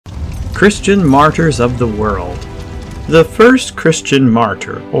Christian martyrs of the world. The first Christian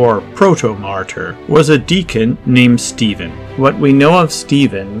martyr, or proto-martyr, was a deacon named Stephen. What we know of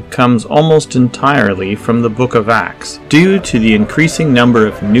Stephen comes almost entirely from the book of Acts, due to the increasing number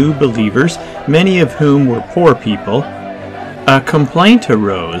of new believers, many of whom were poor people. A complaint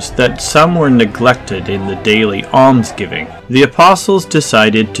arose that some were neglected in the daily almsgiving. The apostles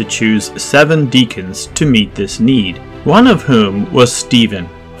decided to choose 7 deacons to meet this need, one of whom was Stephen.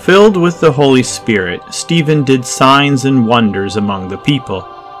 Filled with the Holy Spirit, Stephen did signs and wonders among the people.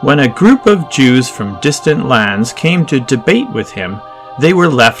 When a group of Jews from distant lands came to debate with him, they were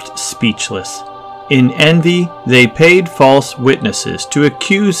left speechless. In envy, they paid false witnesses to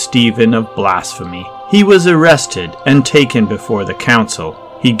accuse Stephen of blasphemy. He was arrested and taken before the council.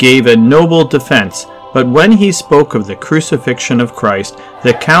 He gave a noble defense, but when he spoke of the crucifixion of Christ,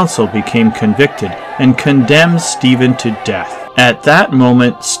 the council became convicted and condemned Stephen to death. At that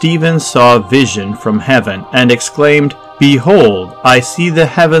moment Stephen saw a vision from heaven and exclaimed, "Behold, I see the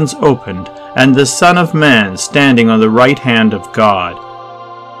heavens opened, and the Son of Man standing on the right hand of God."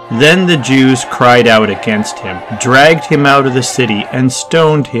 Then the Jews cried out against him, dragged him out of the city, and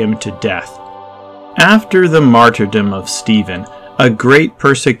stoned him to death. After the martyrdom of Stephen, a great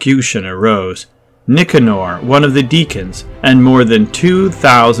persecution arose. Nicanor, one of the deacons, and more than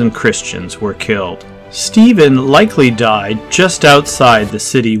 2,000 Christians were killed. Stephen likely died just outside the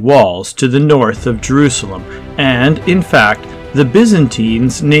city walls to the north of Jerusalem, and, in fact, the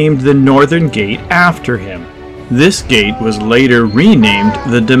Byzantines named the northern gate after him. This gate was later renamed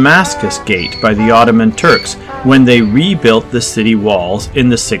the Damascus Gate by the Ottoman Turks when they rebuilt the city walls in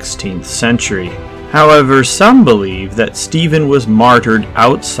the 16th century. However, some believe that Stephen was martyred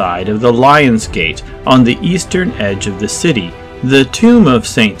outside of the Lion's Gate on the eastern edge of the city. The tomb of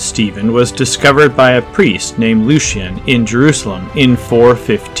St. Stephen was discovered by a priest named Lucian in Jerusalem in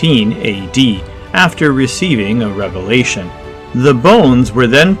 415 AD after receiving a revelation. The bones were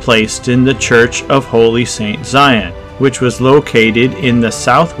then placed in the Church of Holy St. Zion, which was located in the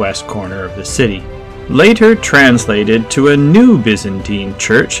southwest corner of the city. Later translated to a new Byzantine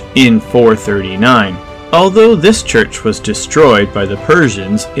church in 439. Although this church was destroyed by the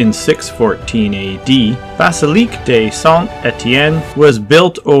Persians in 614 AD, Basilique de Saint-Étienne was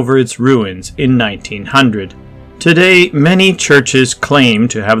built over its ruins in 1900. Today, many churches claim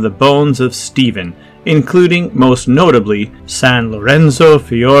to have the bones of Stephen, including most notably San Lorenzo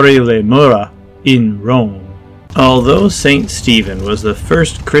Fiore le Mura in Rome. Although St. Stephen was the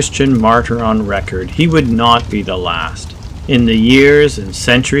first Christian martyr on record, he would not be the last. In the years and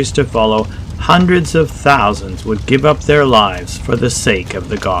centuries to follow, hundreds of thousands would give up their lives for the sake of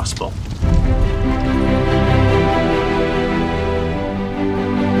the gospel.